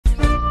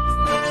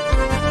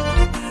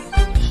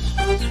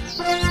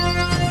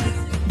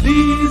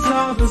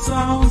are the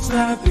sounds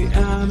that the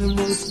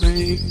animals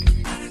make.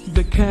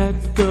 The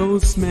cat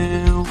goes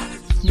meow,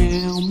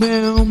 meow,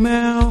 meow,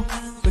 meow.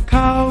 The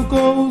cow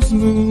goes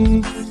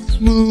moo,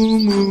 moo,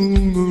 moo,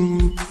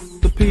 moo.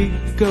 The pig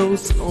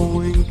goes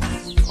oink,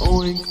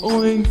 oink,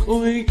 oink,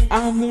 oink.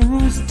 And the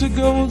rooster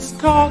goes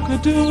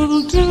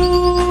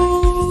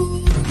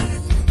cock-a-doodle-doo.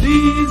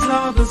 These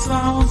are the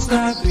sounds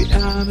that the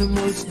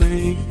animals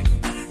make.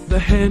 The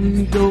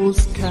hen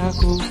goes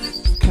cackle,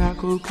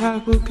 cackle,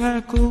 cackle,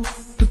 cackle.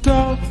 The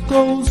dog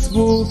goes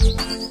woof,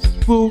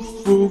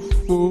 woof,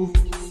 woof, woof.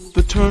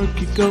 The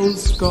turkey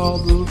goes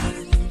gobble,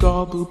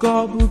 gobble,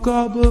 gobble,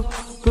 gobble.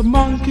 The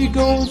monkey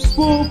goes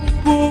whoop,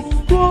 whoop,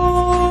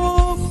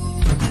 whoop.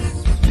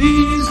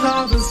 These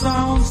are the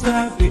sounds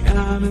that the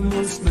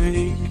animals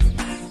make.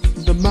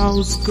 The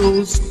mouse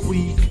goes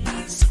squeak,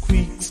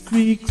 squeak,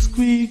 squeak,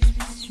 squeak.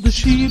 The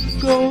sheep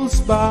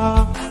goes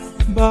ba,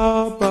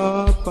 ba,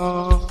 ba,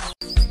 ba.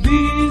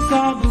 These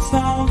are the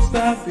sounds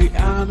that the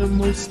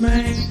animals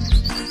make.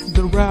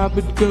 The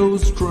rabbit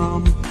goes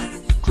drum,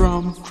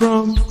 drum,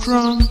 drum,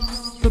 drum.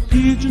 The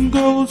pigeon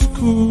goes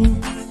coo,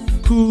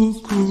 coo,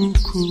 coo,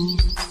 coo.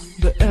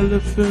 The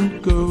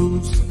elephant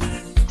goes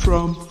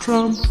trump,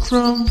 trump,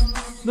 trump.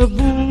 The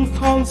wolf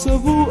howls a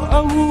woo,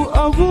 a woo,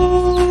 a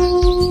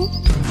woo.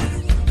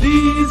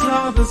 These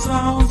are the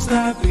sounds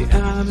that the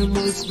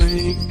animals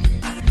make.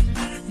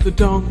 The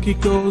donkey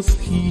goes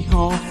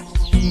hee-haw,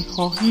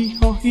 hee-haw,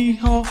 hee-haw,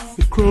 hee-haw.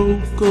 The crow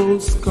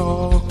goes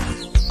caw,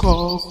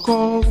 caw,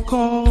 caw,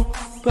 caw.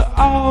 The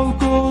owl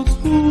goes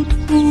hoot,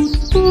 hoot,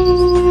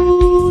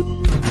 hoot.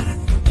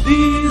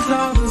 These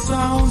are the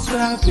sounds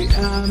that the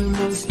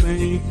animals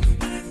make.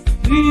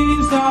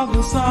 These are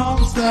the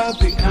sounds that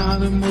the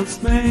animals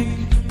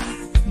make.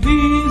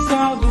 These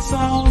are the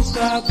sounds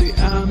that the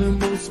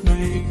animals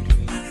make.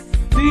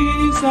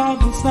 These are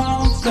the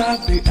sounds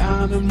that the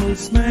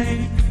animals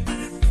make.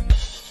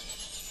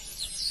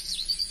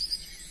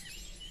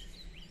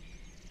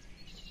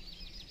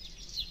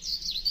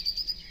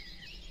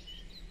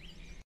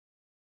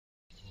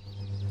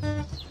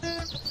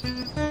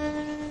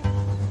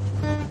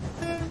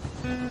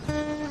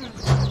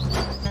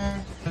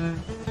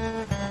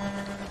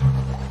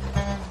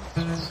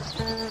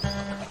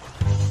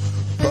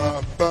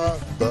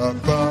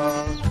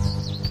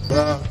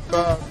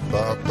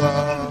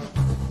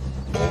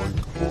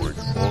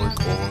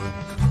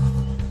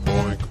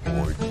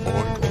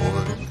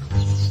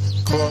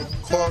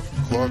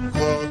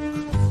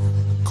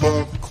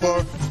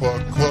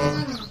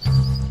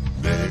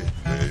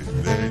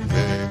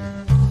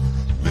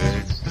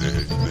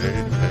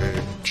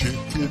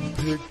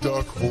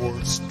 Duck,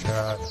 horse,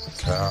 cat,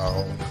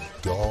 cow,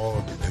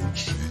 dog, and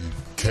sheep.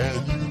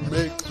 Can you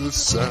make the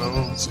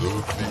sounds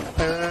of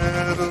the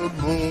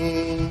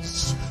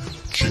animals?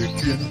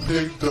 Chicken,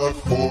 pig, duck,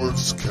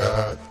 horse,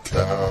 cat,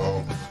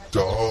 cow,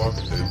 dog,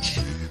 and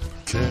sheep.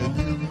 Can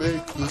you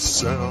make the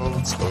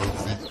sounds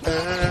of the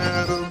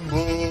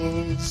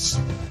animals?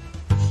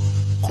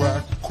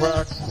 Quack,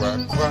 quack,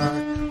 quack,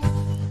 quack.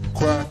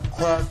 Quack,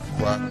 quack,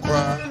 quack,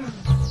 quack.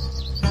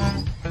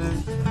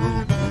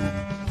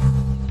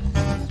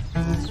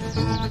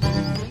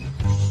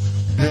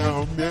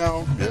 Meow,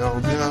 meow, meow,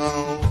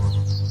 meow.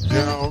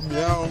 Meow,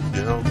 meow,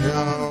 meow,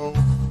 meow.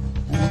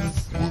 Woof,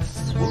 woof,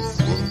 woof,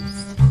 woof.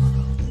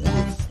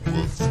 Woof,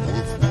 woof,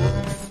 woof,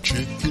 woof.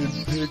 Chicken,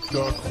 pig,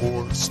 duck,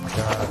 horse,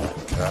 cat,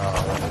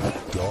 cow,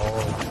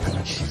 dog,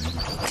 and sheep.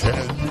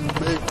 Can you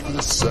make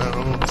the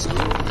sounds of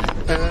the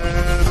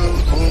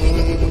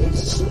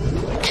animals?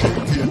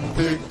 Chicken,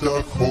 pig,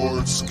 duck,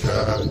 horse,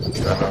 cat,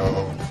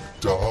 cow,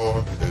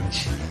 dog, and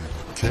sheep.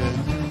 Can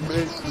you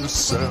make the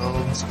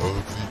sounds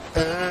of the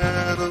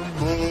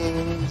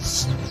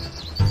animals?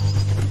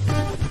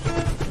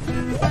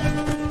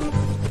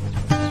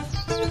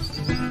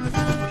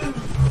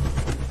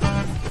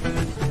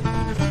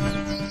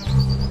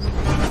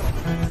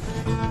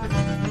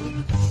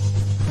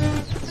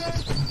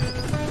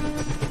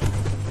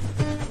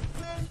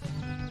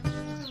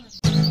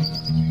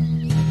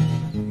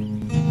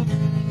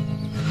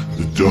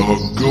 The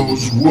dog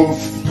goes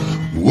woof,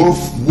 woof,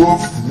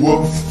 woof,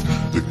 woof.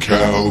 The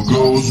cow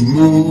goes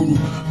moo,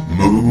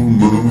 moo,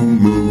 moo,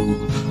 moo.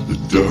 The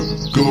duck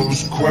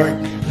goes quack,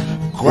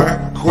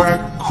 quack,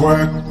 quack,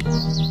 quack.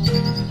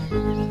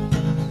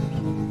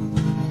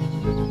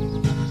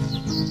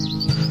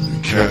 The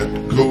cat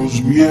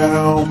goes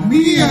meow,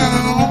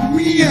 meow,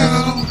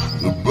 meow.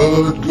 The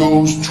bird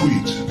goes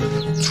tweet,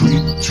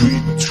 tweet,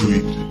 tweet,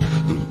 tweet.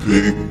 The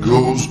pig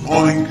goes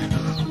oink,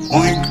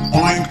 oink,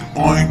 oink,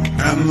 oink.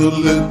 And the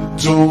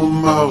little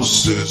mouse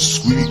says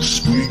squeak,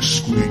 squeak,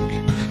 squeak.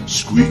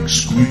 Squeak,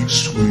 squeak,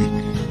 squeak.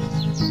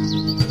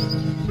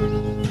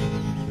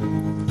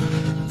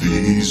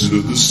 These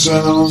are the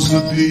sounds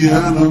that the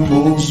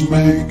animals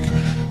make.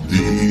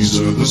 These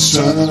are the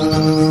sounds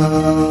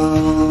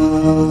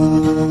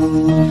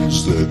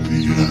that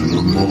the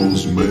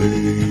animals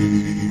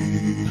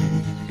make.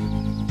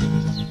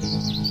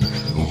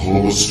 The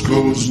horse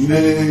goes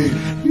neigh,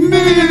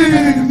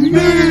 neigh,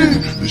 neigh.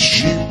 The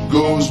sheep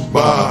goes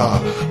baa,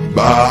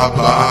 baa,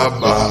 baa,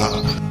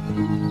 baa.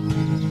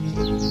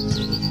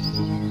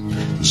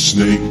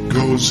 snake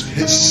goes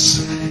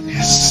hiss,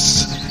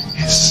 hiss,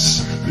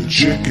 hiss. The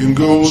chicken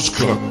goes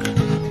cluck,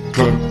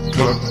 cluck,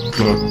 cluck,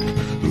 cluck.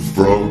 The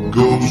frog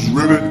goes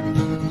ribbit,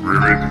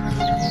 ribbit,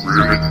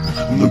 ribbit.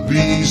 And the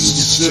bee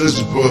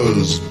says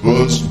buzz,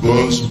 buzz,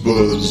 buzz,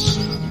 buzz,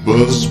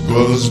 buzz,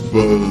 buzz,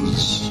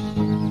 buzz.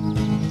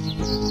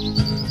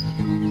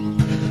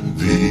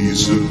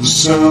 These are the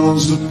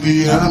sounds that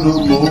the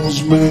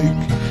animals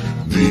make.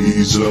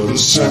 These are the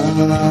sounds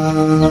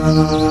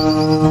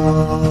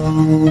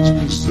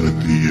that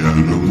the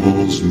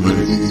animals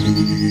make.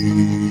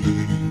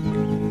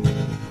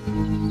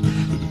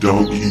 The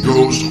donkey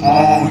goes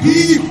haw,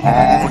 hee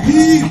haw,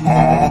 hee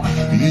haw.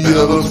 The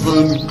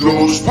elephant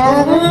goes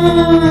purr.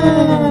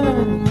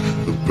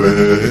 The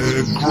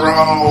bear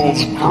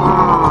growls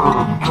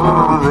grrr,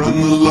 grrr, and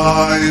the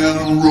lion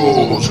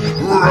roars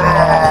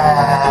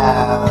roar.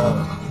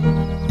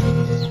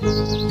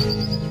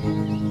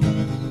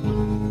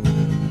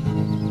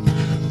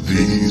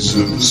 These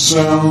are the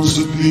sounds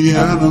that the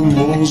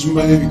animals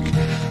make.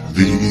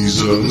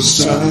 These are the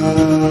sounds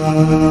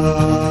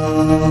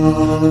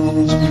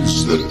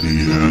that the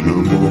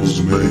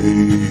animals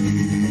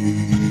make.